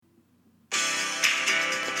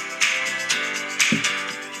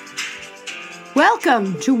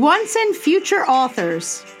Welcome to Once and Future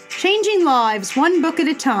Authors, changing lives one book at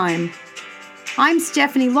a time. I'm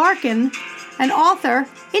Stephanie Larkin, an author,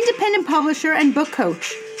 independent publisher, and book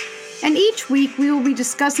coach. And each week we will be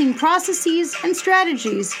discussing processes and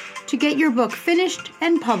strategies to get your book finished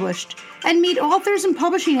and published, and meet authors and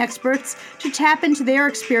publishing experts to tap into their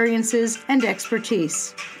experiences and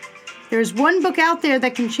expertise. There's one book out there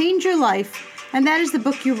that can change your life, and that is the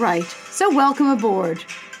book you write. So welcome aboard.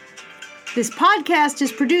 This podcast is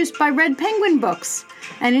produced by Red Penguin Books,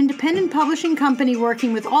 an independent publishing company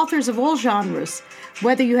working with authors of all genres.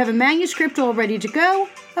 Whether you have a manuscript all ready to go,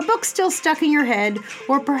 a book still stuck in your head,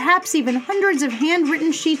 or perhaps even hundreds of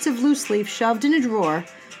handwritten sheets of loose leaf shoved in a drawer,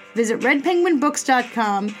 visit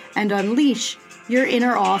redpenguinbooks.com and unleash your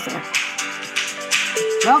inner author.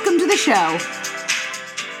 Welcome to the show.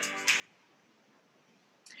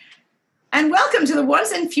 And welcome to the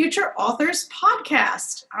Once and Future Authors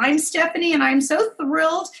podcast. I'm Stephanie, and I'm so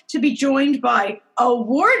thrilled to be joined by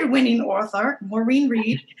award-winning author Maureen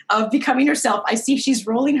Reed of Becoming Herself. I see she's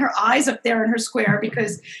rolling her eyes up there in her square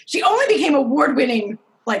because she only became award-winning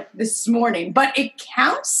like this morning, but it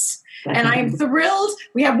counts, and I am thrilled.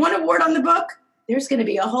 We have one award on the book. There's going to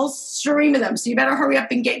be a whole stream of them, so you better hurry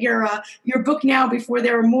up and get your book now before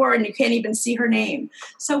there are more and you can't even see her name.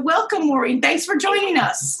 So welcome, Maureen. Thanks for joining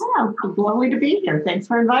us. Oh, it's lovely to be here. Thanks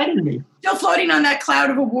for inviting me. Still floating on that cloud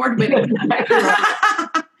of award winning.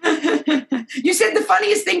 You said the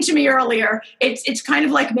funniest thing to me earlier. It's kind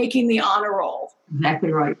of like making the honor roll.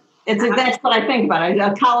 Exactly right. That's what I think about.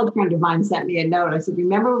 A college friend of mine sent me a note. I said,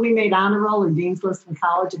 remember when we made honor roll or Dean's List in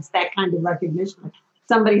college? It's that kind of recognition.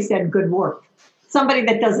 Somebody said good work. Somebody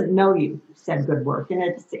that doesn't know you said good work. And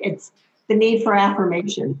it's the need for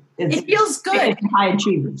affirmation. It feels good. High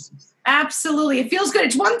achievers. Absolutely. It feels good.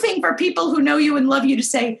 It's one thing for people who know you and love you to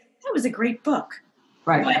say, that was a great book.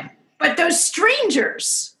 Right. But those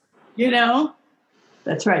strangers, you know.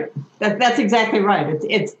 That's right. That's exactly right.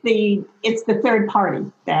 It's the third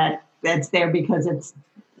party that's there because it's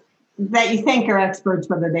that you think are experts,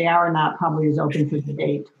 whether they are or not, probably is open for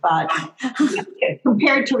debate. But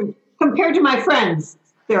compared to my friends,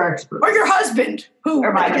 they're experts. Or your husband, who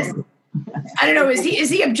or my husband. I don't know. Is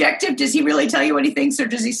he objective? Does he really tell you what he thinks, or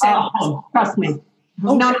does he say? Oh, trust me.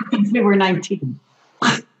 Oh. None of since we were 19.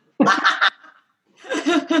 I'm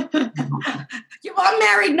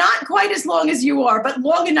married not quite as long as you are, but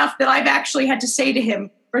long enough that I've actually had to say to him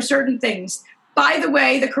for certain things. By the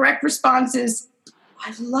way, the correct response is,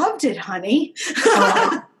 I loved it, honey.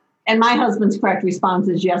 And my husband's correct response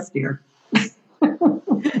is, yes, dear.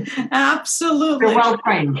 Absolutely. They're well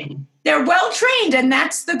trained. They're well trained, and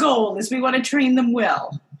that's the goal, is we want to train them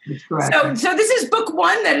well. That's correct. So this is book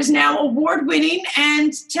one that is now award-winning,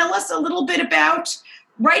 and tell us a little bit about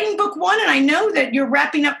writing book one, and I know that you're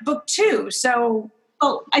wrapping up book two, so...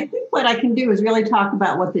 Well, I think what I can do is really talk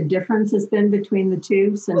about what the difference has been between the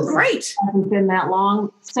two, since it hasn't been that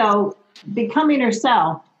long. So Becoming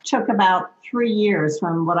Herself took about 3 years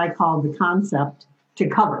from what I call the concept to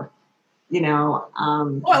cover. I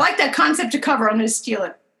like that concept to cover. I'm going to steal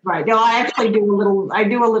it. Right. No, I actually do a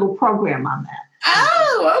little program on that.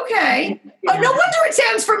 Oh, okay. Oh, no wonder it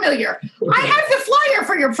sounds familiar. I have the flyer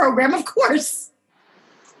for your program, of course.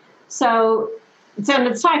 So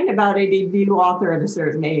it's talking about a debut author at a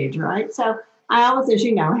certain age, right? So I always, as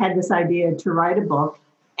you know, had this idea to write a book,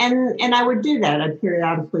 and I would do that. I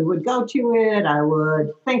periodically would go to it. I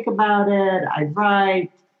would think about it. I'd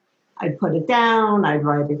write. I'd put it down, I'd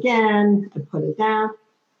write again, I'd put it down,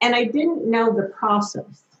 and I didn't know the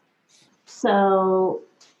process. So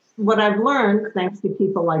what I've learned, thanks to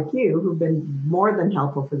people like you, who've been more than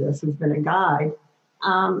helpful for this, who's been a guide,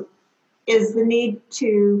 is the need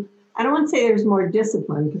to, I don't want to say there's more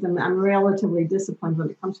discipline, because I'm relatively disciplined when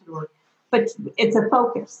it comes to the work, but it's a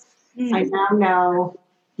focus. Mm-hmm. I now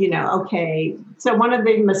know, okay, so what I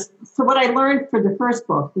learned for the first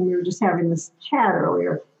book, when we were just having this chat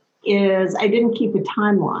earlier, is I didn't keep a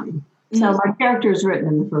timeline. So my character is written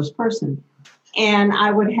in the first person. And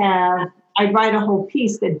I'd write a whole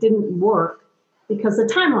piece that didn't work because the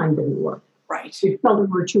timeline didn't work. Right. The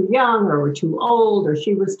children were too young or were too old or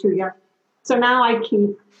she was too young. So now I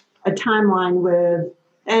keep a timeline with,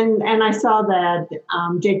 and I saw that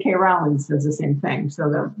J.K. Rowling says the same thing. So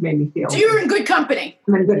that made me feel. So you're in good company.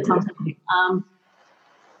 I'm in good company.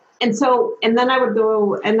 And then I would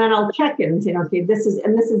go, and then I'll check it and say, okay, this is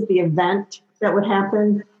the event that would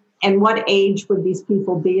happen, and what age would these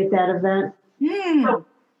people be at that event?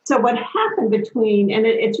 So what happened between, and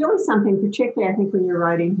it's really something, particularly I think when you're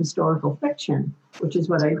writing historical fiction, which is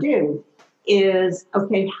what I do, is,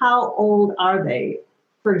 okay, how old are they?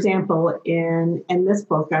 for example, in this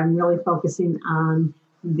book, I'm really focusing on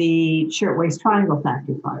the Shirtwaist Triangle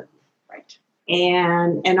Factory fire. Right.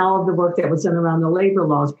 And all of the work that was done around the labor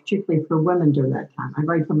laws, particularly for women during that time. I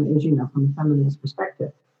write from, as you know, from a feminist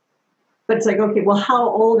perspective. But it's like, okay, well, how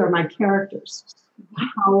old are my characters?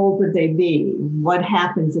 How old would they be? What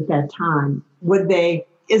happens at that time?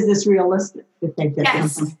 Is this realistic to think that?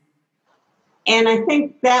 Yes. And I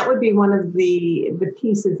think that would be one of the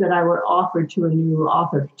pieces that I would offer to a new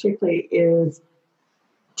author, particularly is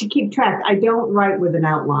to keep track. I don't write with an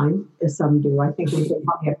outline, as some do. I think we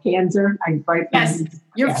call me a panzer. I write. Yes,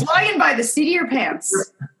 you're flying by the seat of your pants.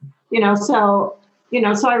 So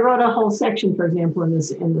I wrote a whole section, for example, in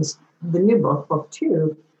the new book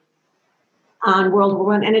 2, on World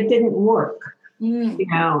War I, and it didn't work.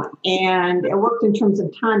 And it worked in terms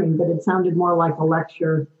of timing, but it sounded more like a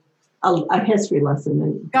lecture, a history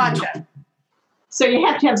lesson. Gotcha. So you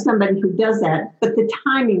have to have somebody who does that, but the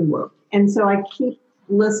timing worked. And so I keep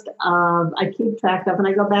track of, and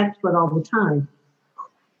I go back to it all the time.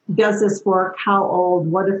 Does this work? How old?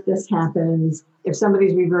 What if this happens? If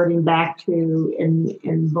somebody's reverting back to,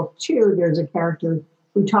 in book 2, there's a character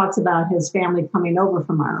who talks about his family coming over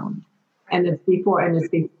from Ireland. And it's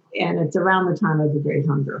around the time of the Great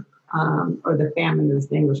Hunger, or the famine, as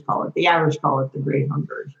the English call it. The Irish call it the Great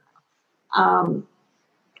Hunger.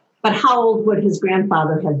 But how old would his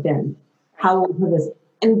grandfather have been? How old would this?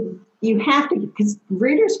 And you have to, because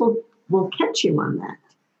readers will catch you on that.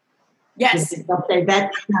 Yes. They'll say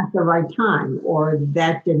that's not the right time, or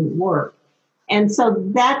that didn't work. And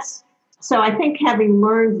so I think having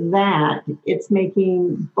learned that, it's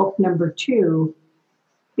making book number 2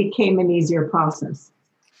 became an easier process.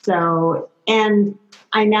 So, and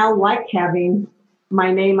I now like having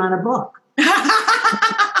my name on a book.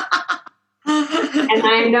 And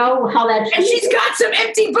I know how that feels. And she's got some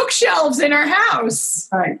empty bookshelves in her house.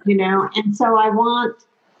 Right, and so I want,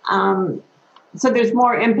 so there's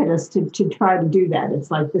more impetus to try to do that. It's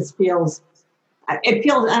like it feels, I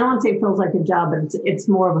don't want to say it feels like a job, but it's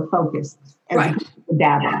more of a focus. Right.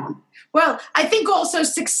 Data. Well, I think also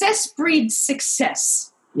success breeds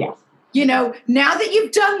success. Yes. Now that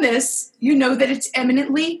you've done this, you know that it's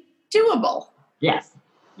eminently doable. Yes.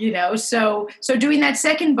 So doing that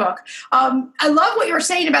second book. I love what you were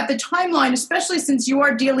saying about the timeline, especially since you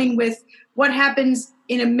are dealing with what happens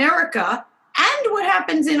in America and what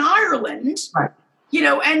happens in Ireland. Right.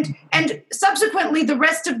 And subsequently the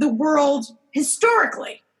rest of the world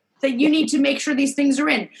historically, that you need to make sure these things are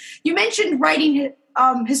in. You mentioned writing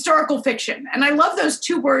historical fiction, and I love those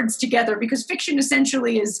two words together, because fiction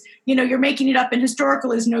essentially is, you're making it up, and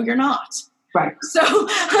historical is no, you're not. Right. So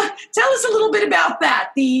tell us a little bit about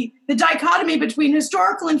that, the dichotomy between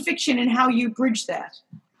historical and fiction, and how you bridge that.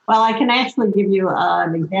 Well, I can actually give you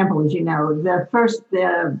an example. As you know,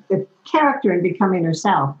 the character in Becoming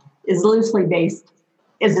Herself is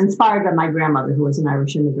inspired by my grandmother, who was an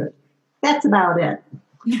Irish immigrant. That's about it.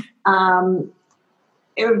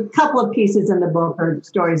 There were a couple of pieces in the book or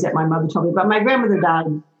stories that my mother told me, but my grandmother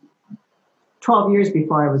died 12 years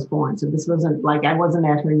before I was born. So this wasn't like I wasn't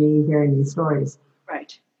at her knee hearing these stories.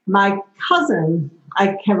 Right. My cousin,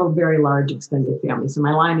 I have a very large extended family. So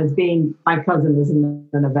my line is being my cousin is an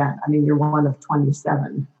event. I mean, you're one of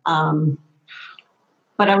 27.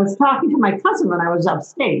 But I was talking to my cousin when I was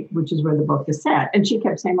upstate, which is where the book is set. And she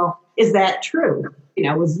kept saying, well, is that true?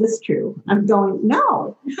 Was this true? I'm going,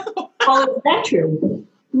 no. Well, is that true?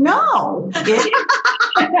 No.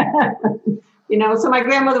 So my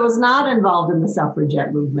grandmother was not involved in the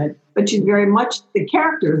suffragette movement, but the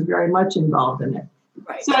character is very much involved in it.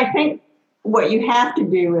 Right. So I think what you have to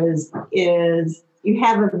do is you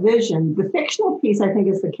have a vision. The fictional piece, I think,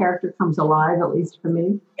 is the character comes alive, at least for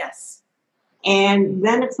me. Yes. And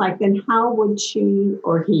then it's like, then how would she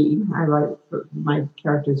or he, I write, my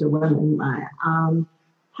characters are women,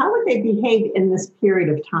 how would they behave in this period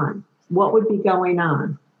of time? What would be going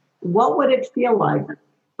on? What would it feel like?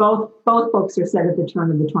 Both books are set at the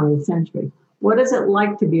turn of the 20th century. What is it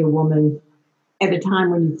like to be a woman at a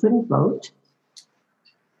time when you couldn't vote?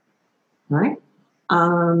 Right?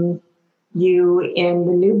 You, in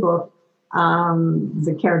the new book,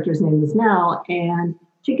 the character's name is Nell, and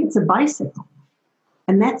she gets a bicycle.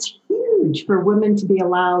 And that's huge for women to be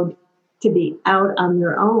allowed to be out on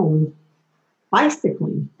their own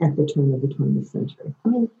bicycling at the turn of the 20th century. I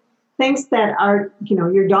mean, things that are,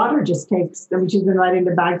 your daughter just takes, she's been riding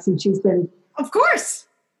the bike since she's been, of course,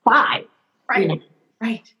 5. Right.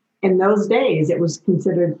 Right. In those days, it was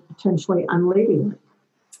considered potentially unladylike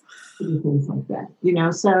to do things like that,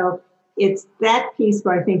 So it's that piece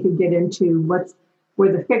where I think you get into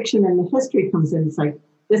where the fiction and the history comes in. It's like,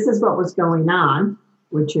 this is what was going on.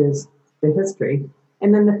 which is the history.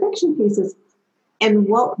 And then the fiction piece is, and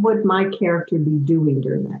what would my character be doing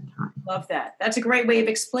during that time? Love that. That's a great way of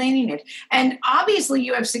explaining it. And obviously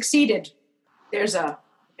you have succeeded. There's an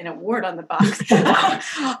award on the box.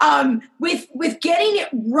 with getting it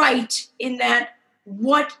right in that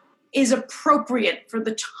what is appropriate for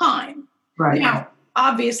the time. Right. Now,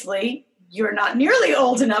 obviously, you're not nearly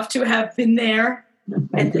old enough to have been there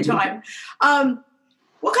at the time.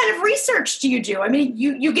 What kind of research do you do? I mean,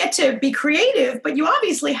 you get to be creative, but you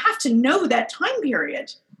obviously have to know that time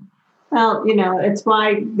period. Well, it's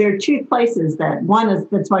why there are two places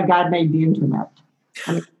that's why God made the internet.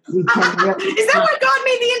 I mean, is that why God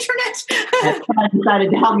made the internet? That's why I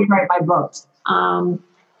decided to help me write my books.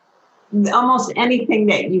 Almost anything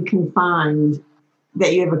that you can find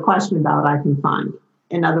that you have a question about, I can find.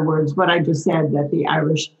 In other words, what I just said, that the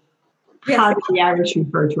Irish, how do the Irish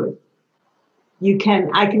refer to it?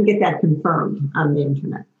 I can get that confirmed on the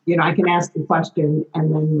internet. I can ask the question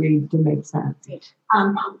and then read to make sense.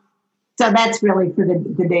 So that's really for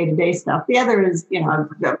the day-to-day stuff. The other is,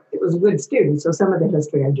 it was a good student, so some of the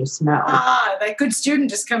history I just know. That good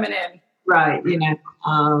student is coming in. Right,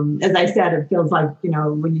 as I said, it feels like,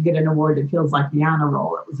 when you get an award, it feels like the honor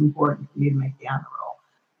roll. It was important for me to make the honor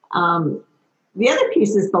roll. The other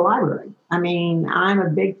piece is the library. I mean, I'm a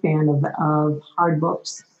big fan of hard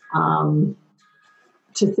books to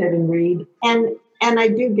sit and read. And I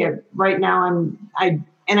do get, right now, I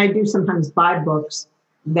do sometimes buy books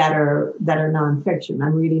that are nonfiction.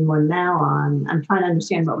 I'm reading one now I'm trying to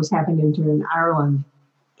understand what was happening in Ireland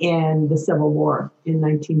in the Civil War in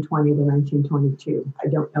 1920 to 1922. I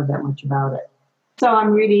don't know that much about it. So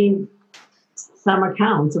I'm reading some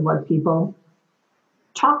accounts of what people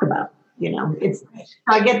talk about.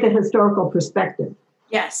 I get the historical perspective.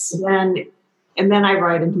 Yes. And then I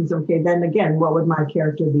write into, okay, then again, what would my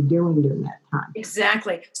character be doing during that time?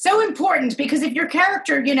 Exactly. So important, because if your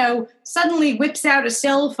character, suddenly whips out a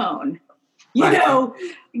cell phone,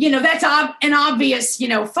 that's an obvious,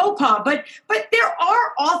 faux pas. But there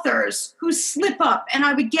are authors who slip up, and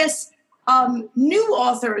I would guess new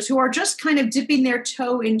authors who are just kind of dipping their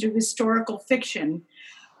toe into historical fiction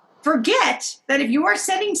forget that if you are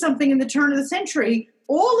setting something in the turn of the century,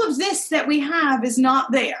 all of this that we have is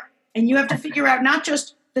not there. And you have to figure out not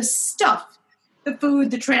just the stuff, the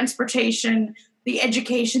food, the transportation, the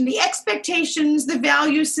education, the expectations, the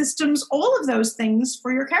value systems, all of those things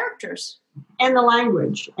for your characters. And the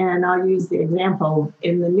language. And I'll use the example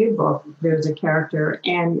in the new book. There's a character,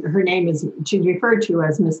 and her name she's referred to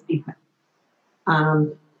as Miss Beekman.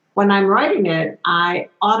 When I'm writing it, I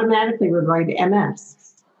automatically would write MS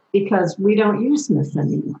because we don't use Miss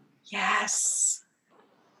anymore. Yes.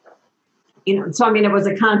 So, I mean, it was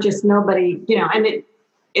a conscious, nobody, and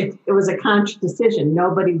it was a conscious decision.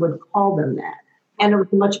 Nobody would call them that. And it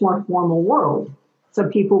was a much more formal world. So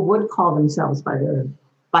people would call themselves by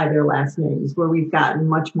their last names, where we've gotten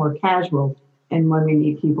much more casual and when we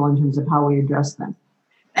meet people in terms of how we address them.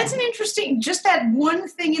 That's an interesting, just that one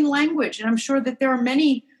thing in language. And I'm sure that there are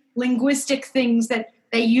many linguistic things that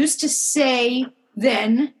they used to say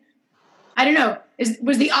then. I don't know.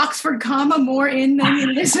 Was the Oxford comma more in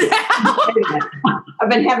than it is now? I've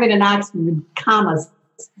been having an Oxford comma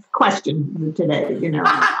question today,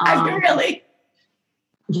 Really?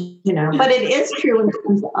 But it is true in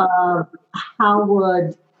terms of how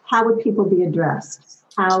would people be addressed?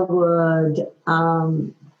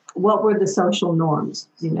 What were the social norms?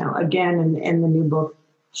 Again, in the new book,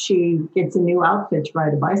 she gets a new outfit to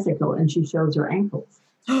ride a bicycle and she shows her ankles.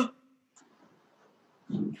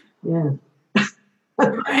 Yeah.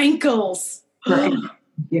 Her ankles. And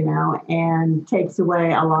takes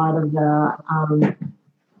away a lot of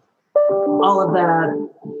all of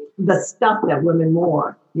the stuff that women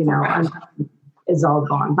wore, is all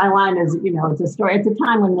gone. My line is, it's a story. It's a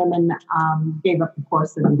time when women gave up the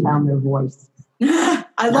corset and found their voice.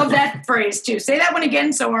 I love that phrase too. Say that one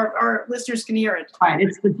again so our listeners can hear it. Right.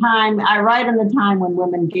 It's the time, I write in the time when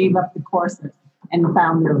women gave up the corset and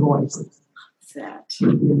found their voice. That's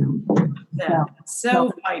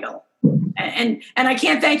so vital. And I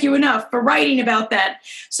can't thank you enough for writing about that,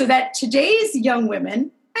 so that today's young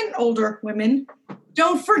women and older women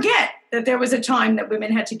don't forget that there was a time that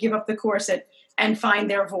women had to give up the corset and find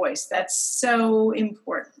their voice. That's so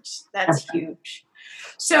important. That's huge.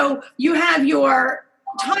 So you have your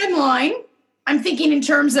timeline. I'm thinking in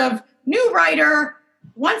terms of new writer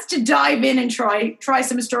wants to dive in and try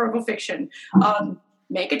some historical fiction.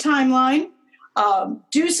 Make a timeline.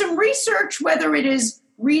 Do some research, whether it is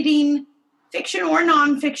reading fiction or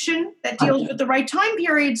nonfiction that deals with the right time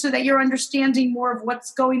period so that you're understanding more of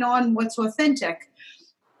what's going on, what's authentic.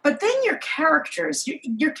 But then your characters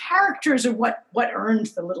are what earned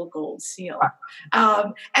the little gold seal.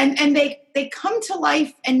 And they come to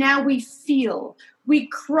life, and now we feel, we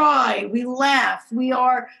cry, we laugh, we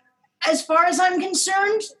are, as far as I'm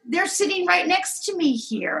concerned, they're sitting right next to me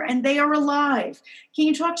here, and they are alive. Can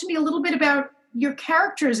you talk to me a little bit about your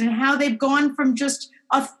characters and how they've gone from just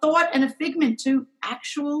a thought and a figment to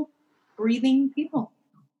actual breathing people?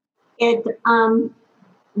 I think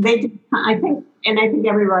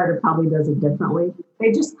every writer probably does it differently.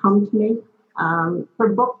 They just come to me. For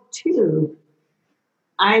book 2,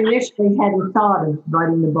 I initially hadn't thought of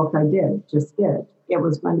writing the book I did. It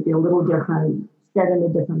was going to be a little different, set in a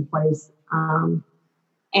different place. And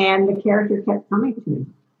the character kept coming to me.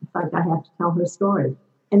 It's like I have to tell her story.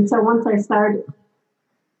 And so once I started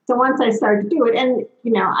to do it, and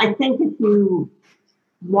I think if you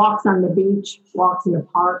walks on the beach, walks in the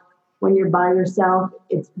park, when you're by yourself,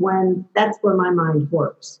 that's where my mind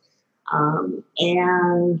works.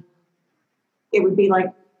 And it would be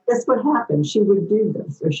like, this would happen. She would do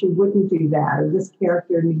this, or she wouldn't do that, or this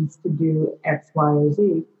character needs to do X, Y, or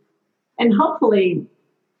Z. And hopefully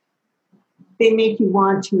they make you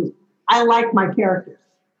want to, I like my characters.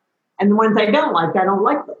 And the ones I don't like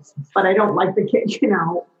those. But I don't like the kid,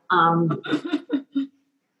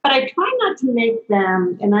 But I try not to make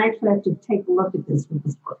them, and I actually have to take a look at this with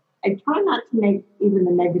this book. I try not to make even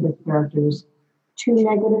the negative characters too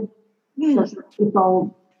negative. So that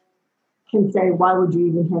people can say, why would you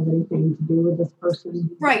even have anything to do with this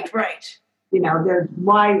person? Right. Why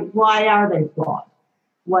are they flawed?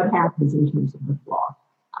 What happens in terms of the flaw?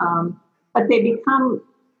 But they become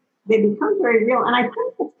very real. And I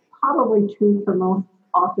think it's probably true for most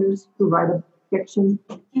authors who write a fiction.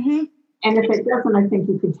 Mm-hmm. And if it doesn't, I think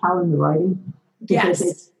you could tell in the writing.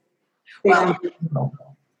 Yes.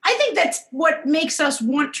 I think that's what makes us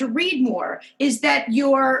want to read more, is that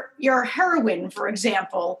your heroine, for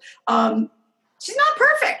example, she's not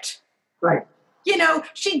perfect. Right.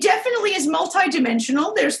 She definitely is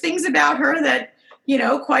multidimensional. There's things about her that,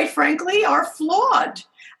 quite frankly, are flawed.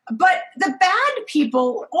 But the bad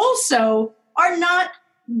people also are not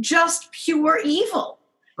just pure evil.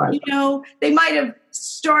 Right. They might have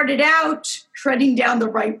started out treading down the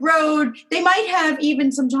right road. They might have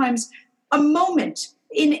even sometimes a moment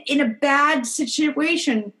in a bad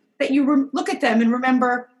situation that you look at them and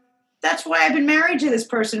remember, that's why I've been married to this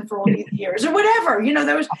person for all these years, or whatever. There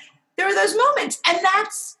are those moments, and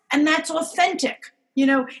that's authentic.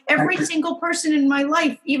 Every single person in my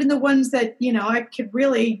life, even the ones that I could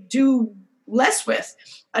really do less with,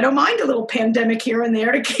 I don't mind a little pandemic here and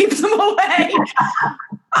there to keep them away.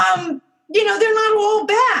 They're not all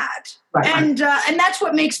bad, right. And that's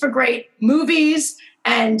what makes for great movies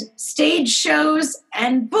and stage shows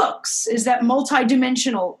and books, is that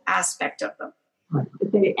multidimensional aspect of them. Right.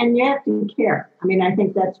 And you have to care. I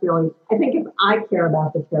think if I care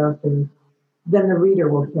about the character, then the reader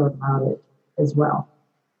will care about it as well.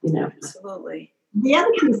 Absolutely. The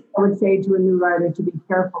other piece I would say to a new writer to be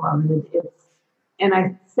careful of it, and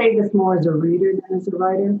I say this more as a reader than as a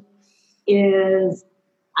writer, is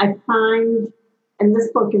I find, and this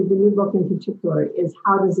book, the new book in particular, is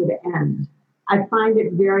how does it end? I find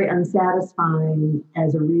it very unsatisfying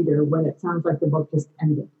as a reader when it sounds like the book just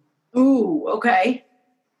ended. Ooh, okay.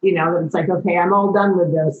 It's like, okay, I'm all done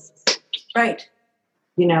with this. Right.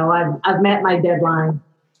 I've met my deadline.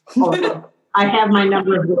 Or I have my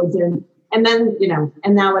number of words in, and then,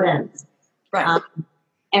 and now it ends. Right.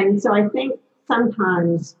 And so I think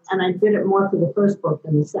sometimes, and I did it more for the first book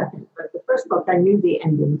than the second, but the first book I knew the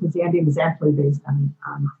ending because the ending is actually based on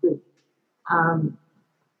truth.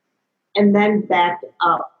 And then backed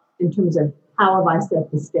up in terms of how have I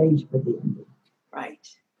set the stage for the ending. Right.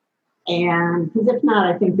 And because if not,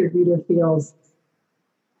 I think the reader feels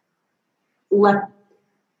left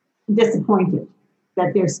disappointed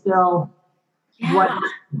that they're still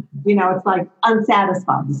it's like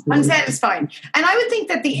unsatisfied. Unsatisfied. And I would think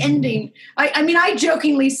that the ending, I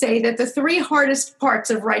jokingly say that the 3 hardest parts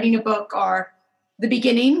of writing a book are the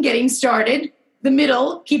beginning, getting started, the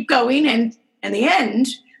middle, keep going, and the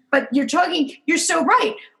end. But you're so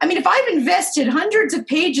right. If I've invested hundreds of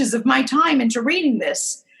pages of my time into reading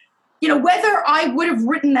this, whether I would have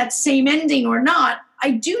written that same ending or not,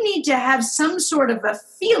 I do need to have some sort of a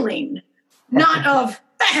feeling, not of,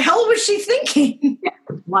 the hell was she thinking?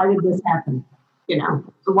 Why did this happen?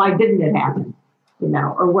 Why didn't it happen?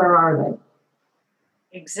 Or where are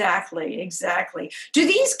they? Exactly. Do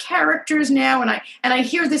these characters now, and I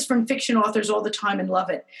hear this from fiction authors all the time and love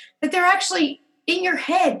it, that they're actually in your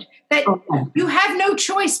head, that you have no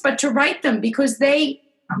choice but to write them because they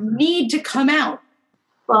need to come out?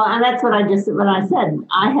 Well, and that's what I said.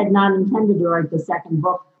 I had not intended to write the second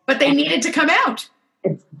book. But they needed to come out.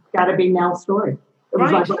 It's got to be Nell's story. It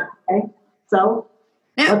was Right. like, okay, so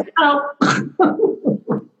Now, let's go.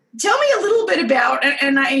 tell me a little bit about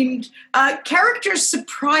characters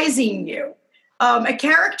surprising you. A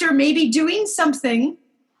character maybe doing something,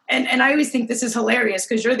 and I always think this is hilarious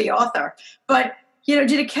because you're the author, but,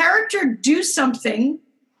 did a character do something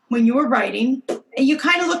when you were writing and you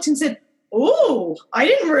kind of looked and said, oh, I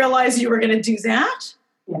didn't realize you were going to do that?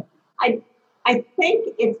 Yeah. I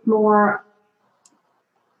think it's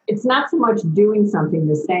not so much doing something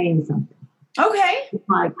as saying something. Okay. It's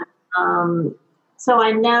like, so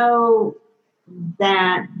I know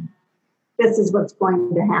that this is what's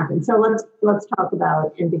going to happen. So let's talk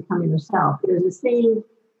about In Becoming Herself. There's a scene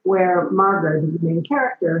where Margaret, the main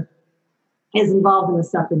character, is involved in the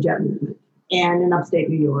suffragette movement and in upstate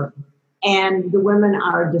New York. And the women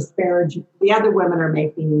are disparaging, the other women are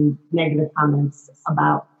making negative comments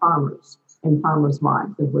about farmers and farmers'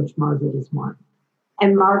 wives, of which Margaret is one.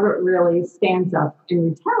 And Margaret really stands up and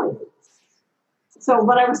retaliates. So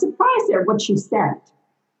what I was surprised at, what she said.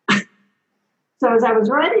 So as I was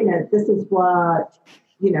writing it, this is what,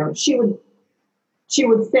 she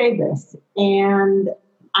would say this. And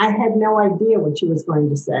I had no idea what she was going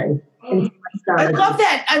to say. Until I started.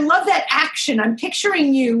 I love that action. I'm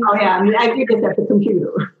picturing you. Oh, yeah. I did it at the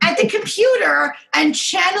computer. At the computer and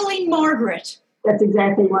channeling Margaret. That's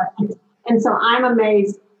exactly what. And so I'm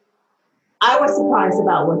amazed. I was surprised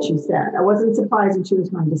about what she said. I wasn't surprised that she was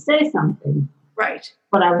going to say something. Right.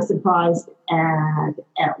 But I was surprised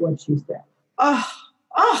at what she said.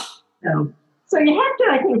 So you have to,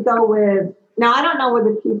 I think, go with. Now, I don't know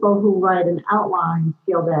whether people who write an outline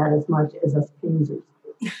feel that as much as us painters do.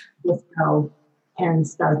 Just go and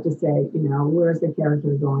start to say, where's the character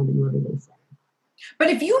going and what do they say?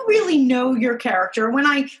 But if you really know your character, when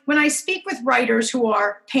I speak with writers who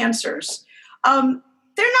are pantsers, they're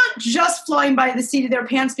not just flying by the seat of their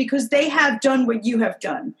pants because they have done what you have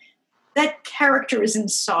done. That character is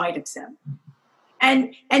inside of them.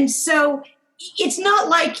 And so it's not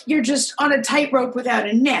like you're just on a tightrope without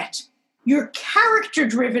a net. You're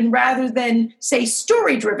character-driven rather than, say,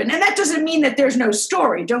 story-driven. And that doesn't mean that there's no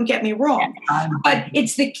story, don't get me wrong. But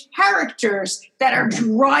it's the characters that are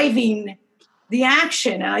driving the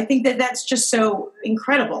action. And I think that that's just so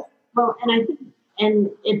incredible. Well, and I think,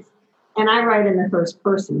 and I write in the first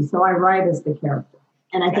person, so I write as the character.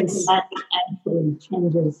 And I think that actually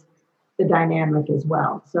changes the dynamic as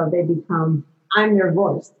well. So they become, I'm their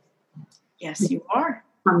voice. Yes, you are.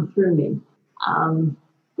 Come through me.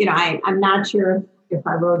 I'm not sure if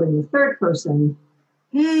I wrote in the third person.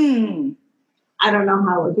 I don't know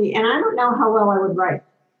how it would be. And I don't know how well I would write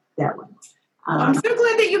that way. I'm so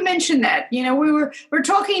glad that you mentioned that. We're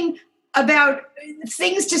talking about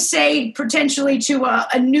things to say potentially to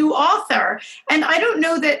a new author. And I don't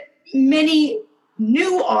know that many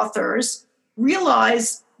new authors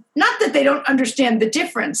realize, not that they don't understand the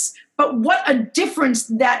difference, but what a difference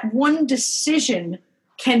that one decision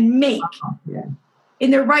can make in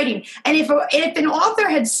their writing. And if an author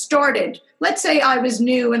had started, let's say I was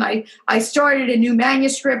new and I started a new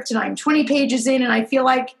manuscript and I'm 20 pages in and I feel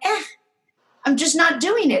like, I'm just not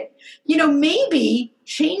doing it. Maybe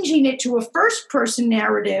changing it to a first person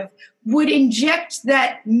narrative would inject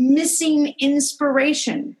that missing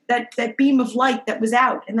inspiration, that beam of light that was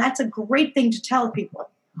out. And that's a great thing to tell people.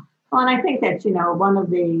 Well, and I think that, one of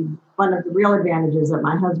the real advantages that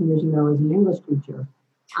my husband, as you know, is an English teacher,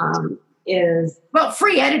 is... Well,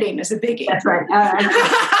 free editing is a biggie. That's right.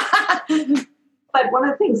 But one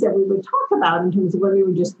of the things that we would talk about in terms of when we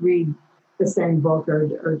would just read the same book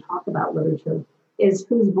or talk about literature is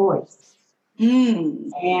whose voice.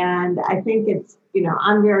 And I think it's,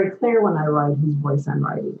 I'm very clear when I write whose voice I'm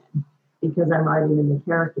writing in, because I'm writing in the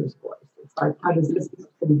character's voice. It's like, how does this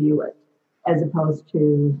person view it? As opposed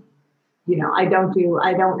to, I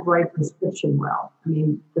don't write description well. I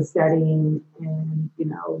mean, the setting and,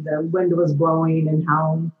 the wind was blowing and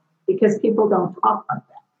how, because people don't talk like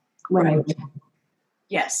that when I do.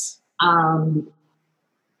 Yes.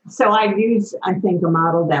 So I use, I think, a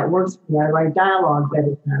model that works for me. I write dialogue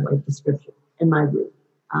better than I write description in my group.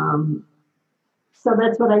 So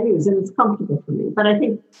that's what I use, and it's comfortable for me. But I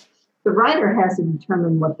think the writer has to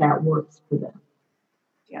determine what that works for them.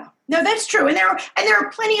 Yeah, no, that's true. And there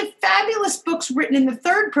are plenty of fabulous books written in the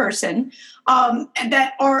third person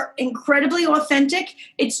that are incredibly authentic.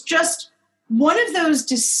 It's just one of those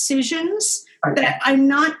decisions that I'm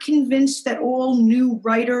not convinced that all new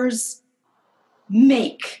writers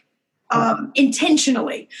make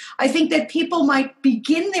intentionally. I think that people might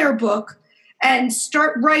begin their book and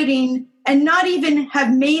start writing and not even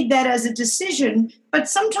have made that as a decision, but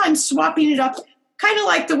sometimes swapping it up, kind of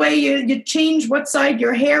like the way you change what side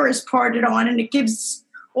your hair is parted on, and it gives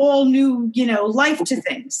all new, life to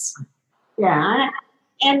things. Yeah,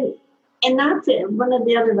 and that's it. One of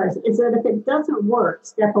the other advice is that if it doesn't work,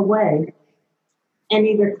 step away and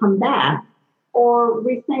either come back or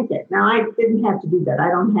rethink it. Now, I didn't have to do that. I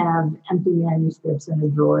don't have empty manuscripts in a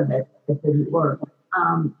drawer that didn't work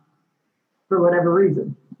for whatever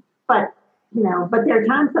reason. But there are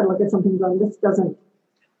times I look at something going, this doesn't,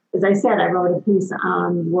 as I said, I wrote a piece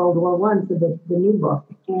on World War I for the new book,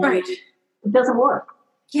 and right. It doesn't work.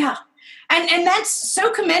 Yeah. And that's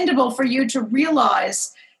so commendable for you to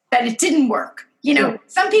realize that it didn't work.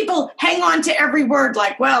 Some people hang on to every word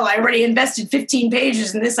like, well, I already invested 15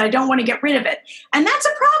 pages in this. I don't want to get rid of it. And that's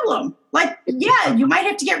a problem. Like, yeah, you might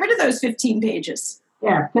have to get rid of those 15 pages.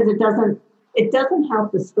 Yeah, because it doesn't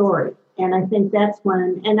help the story. And I think that's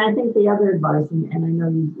when, and I think the other advice, and I know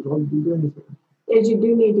you will be doing this, is you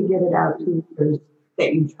do need to get it out to others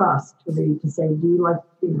that you trust to read, to say, do you like,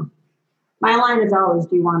 my line is always,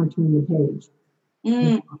 do you want to turn the page?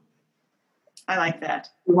 I like that.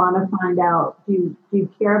 You want to find out, do you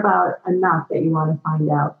care about enough that you want to find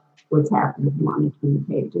out what's happened if you want to turn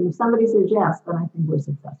the page? And if somebody says yes, then I think we're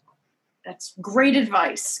successful. That's great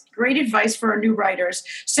advice. Great advice for our new writers.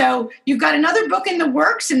 So you've got another book in the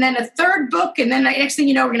works, and then a third book, and then the next thing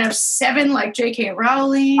you know, we're going to have 7 like J.K.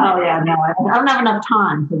 Rowling. Oh, yeah, no, I don't have enough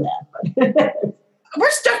time for that. But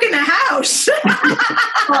we're stuck in the house.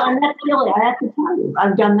 Well, and that's really, I have to tell you,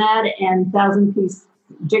 I've done that and 1,000-piece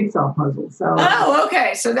jigsaw puzzles. So. Oh,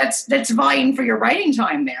 okay. So that's vying for your writing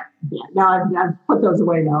time there. Yeah, no, I've put those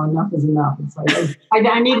away now. Enough is enough. It's like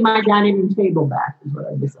I need my dining room table back, is what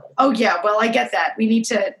I decided. Oh yeah, well I get that. We need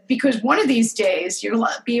to, because one of these days you'll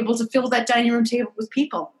be able to fill that dining room table with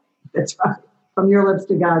people. That's right. From your lips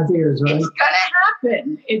to God's ears, right?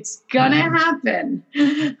 It's gonna happen.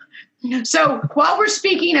 So while we're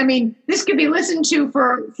speaking, I mean, this could be listened to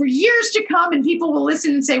for years to come, and people will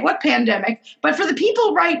listen and say, what pandemic? But for the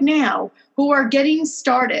people right now who are getting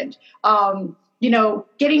started,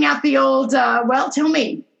 getting out the old, tell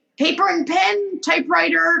me, paper and pen,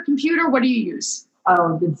 typewriter, computer, what do you use?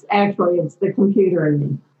 Oh, it's the computer in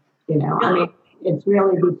me. I mean, it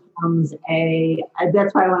really becomes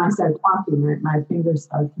that's why when I start talking, my fingers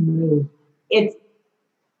start to move.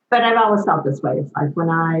 But I've always felt this way. It's like when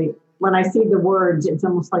I see the words, it's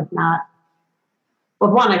almost like not, well,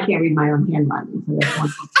 one, I can't read my own handwriting, so that's one.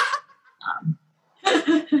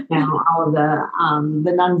 All of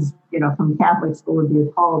the nuns, from Catholic school would be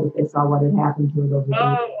appalled if they saw what had happened to it over there.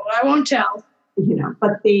 Oh, I won't tell.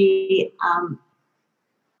 But it's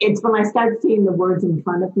when I start seeing the words in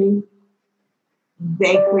front of me,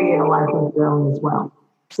 they create a life of their own as well.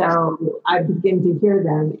 So I begin to hear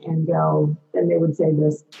them and go, then they would say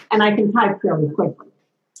this, and I can type fairly quickly.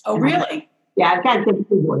 Oh, really? Yeah, I've got good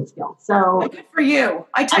keyboard skills. So good for you.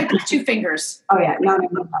 I type with 2 fingers. Oh yeah, no,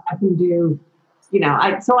 I can do,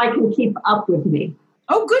 so I can keep up with me.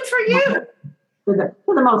 Oh, good for you. For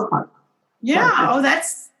the most part. Yeah.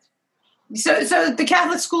 That's so the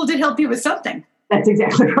Catholic school did help you with something. That's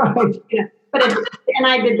exactly right. Yeah. And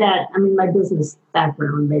I did that. I mean, my business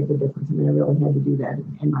background made the difference. I mean, I really had to do that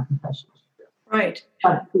in my professional. Right.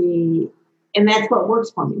 But and that's what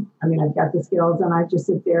works for me. I mean, I've got the skills, and I just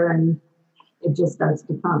sit there and it just starts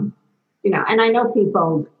to come. And I know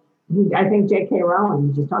people, I think J.K. Rowling,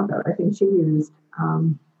 you just talked about, I think she used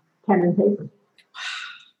pen and paper.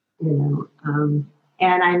 And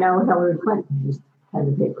I know Hillary Clinton used pen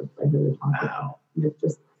and paper. Wow. It's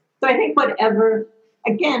just, so I think whatever,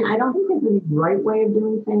 again, I don't think there's any right way of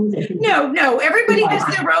doing things. No, everybody has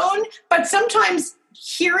their own, but sometimes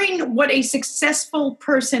hearing what a successful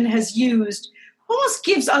person has used almost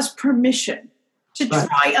gives us permission to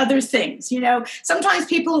try other things. Sometimes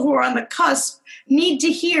people who are on the cusp need to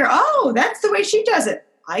hear, oh, that's the way she does it.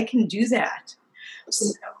 I can do that.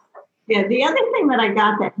 So. Yeah, the other thing that I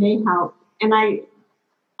got that may help, and I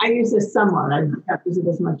use this somewhat, I don't use it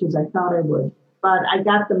as much as I thought I would, but I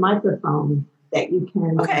got the microphone that you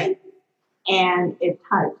can, and it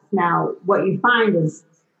types. Now, what you find is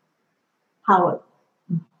how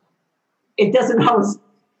it doesn't always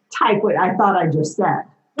type what I thought I just said.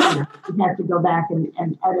 You have to go back and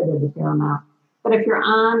edit it a fair amount. But if you're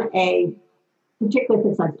on particularly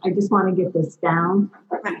if it's like, I just want to get this down,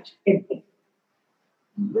 it's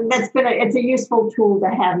a useful tool to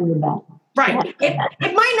have in your bag. Right.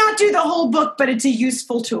 It might not do the whole book, but it's a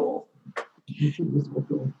useful tool. It's a useful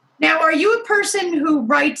tool. Now, are you a person who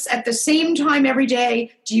writes at the same time every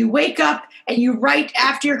day? Do you wake up and you write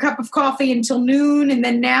after your cup of coffee until noon and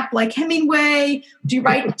then nap like Hemingway? Do you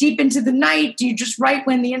write deep into the night? Do you just write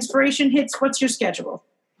when the inspiration hits? What's your schedule?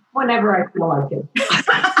 Whenever I feel like it.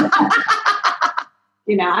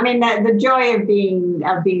 I mean, the joy of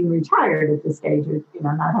being retired at this stage,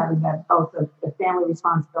 not having that both the family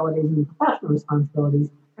responsibilities and the professional responsibilities,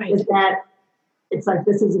 is that it's like,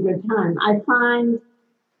 this is a good time. I find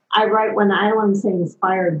I write when I don't want to say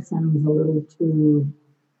inspired sounds a little too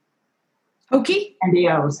hokey,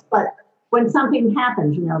 grandiose, but when something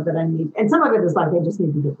happens, that I need, and some of it is like, I just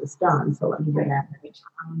need to get this done, so let me get at it.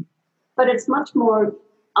 But it's much more,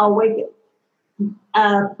 I'll wake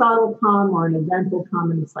a thought will come or an event will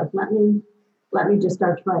come, and it's like, let me just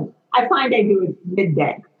start trying. I find I do it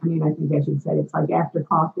midday. I mean, I think I should say it's like after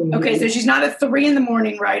coffee. Okay, so she's not a 3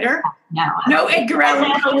 a.m. writer. No Edgar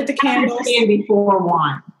Allan Poe with the candles. And before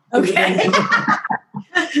wine. Okay.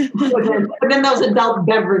 But then those adult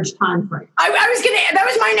beverage time frames. That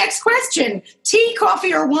was my next question. Tea,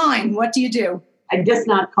 coffee, or wine? What do you do? Just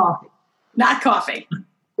not coffee. Not coffee.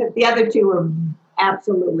 The other two are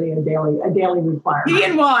absolutely a daily requirement. Tea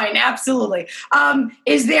and wine, absolutely.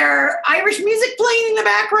 Is there Irish music playing in the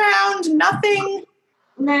background? Nothing?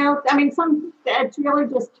 No, I mean, it's really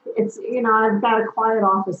just, I've got a quiet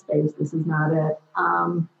office space. This is not it.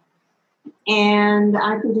 And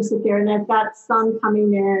I can just sit there, and I've got sun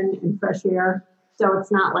coming in and fresh air. So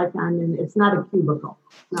it's not like it's not a cubicle.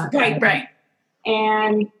 Right.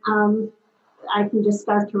 And I can just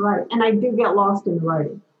start to write. And I do get lost in the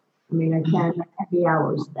writing. I mean, I can be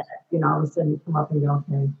hours that, all of a sudden you come up and go,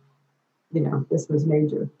 okay, this was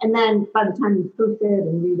major. And then by the time you proof it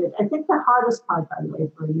and read it, I think the hardest part, by the way,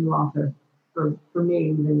 for a new author, for me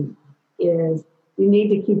even, is you need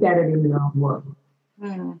to keep editing your own work.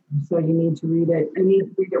 Mm. So you need to read it. You need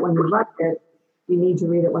to read it when you write it. You need to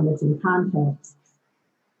read it when it's in context.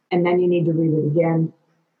 And then you need to read it again.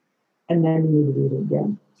 And then you need to read it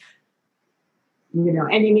again.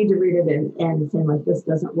 And you need to read it and say, like, this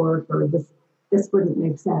doesn't work, or this wouldn't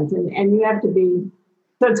make sense. And you have to be,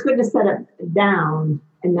 so it's good to set it down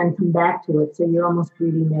and then come back to it. So you're almost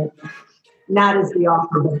reading it, not as the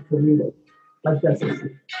author, but to read it. Like this.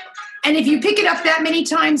 And if you pick it up that many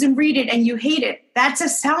times and read it and you hate it, that's a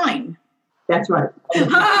sign. That's right.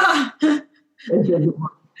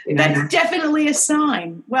 That's definitely a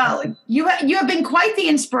sign. Well, you have been quite the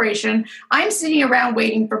inspiration. I'm sitting around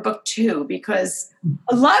waiting for book 2 because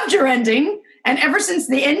I loved your ending. And ever since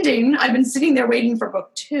the ending, I've been sitting there waiting for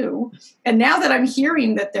book 2. And now that I'm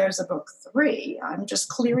hearing that there's a book 3, I'm just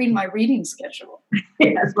clearing my reading schedule.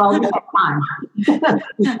 Yes, well, we have time.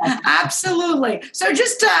 Absolutely. So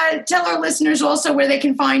just tell our listeners also where they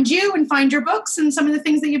can find you and find your books and some of the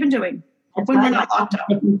things that you've been doing. We're not locked up.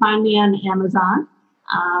 They can find me on Amazon.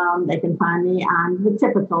 They can find me on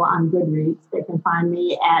Goodreads. They can find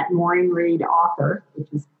me at Maureen Reed Author, which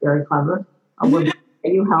is very clever.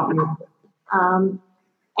 You help me.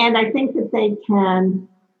 And I think that they can,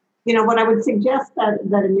 what I would suggest that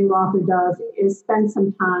a new author does is spend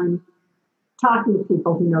some time talking to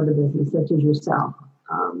people who know the business, such as yourself.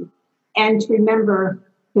 And to remember,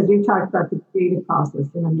 because we talked about the creative process,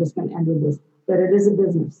 and I'm just going to end with this, that it is a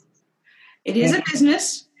business. It is a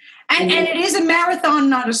business. And it is a marathon,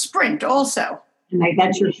 not a sprint also. And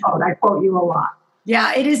that's your quote. I quote you a lot.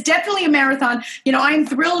 Yeah, it is definitely a marathon. I'm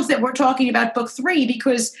thrilled that we're talking about book 3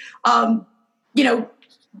 because,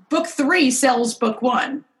 book 3 sells book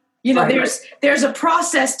 1. Right. There's a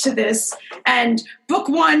process to this. And book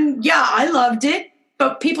 1, yeah, I loved it.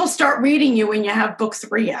 But people start reading you when you have book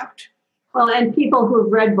 3 out. Well, and people who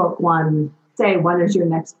have read book 1 say, when is your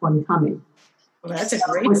next one coming? Well, that's a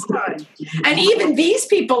great sign. And even these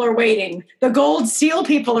people are waiting. The Gold Seal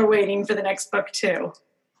people are waiting for the next book too.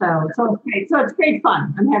 So it's great. So it's great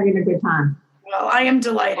fun. I'm having a good time. Well, I am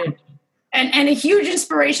delighted. And a huge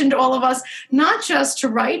inspiration to all of us, not just to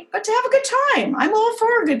write, but to have a good time. I'm all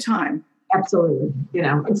for a good time. Absolutely.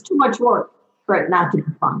 It's too much work for it not to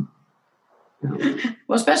be fun.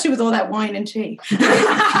 Well, especially with all that wine and tea.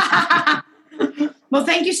 Well,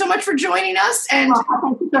 thank you so much for joining us. And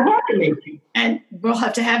thank you for having me. And we'll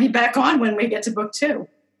have to have you back on when we get to book 2.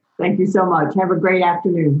 Thank you so much. Have a great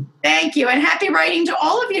afternoon. Thank you. And happy writing to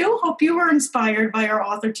all of you. Hope you were inspired by our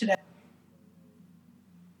author today.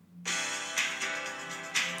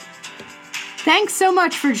 Thanks so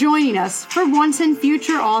much for joining us for Once and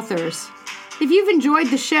Future Authors. If you've enjoyed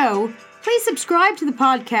the show, please subscribe to the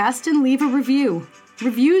podcast and leave a review.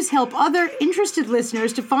 Reviews help other interested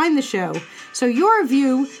listeners to find the show, so your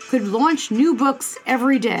review could launch new books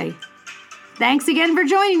every day. Thanks again for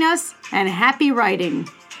joining us, and happy writing.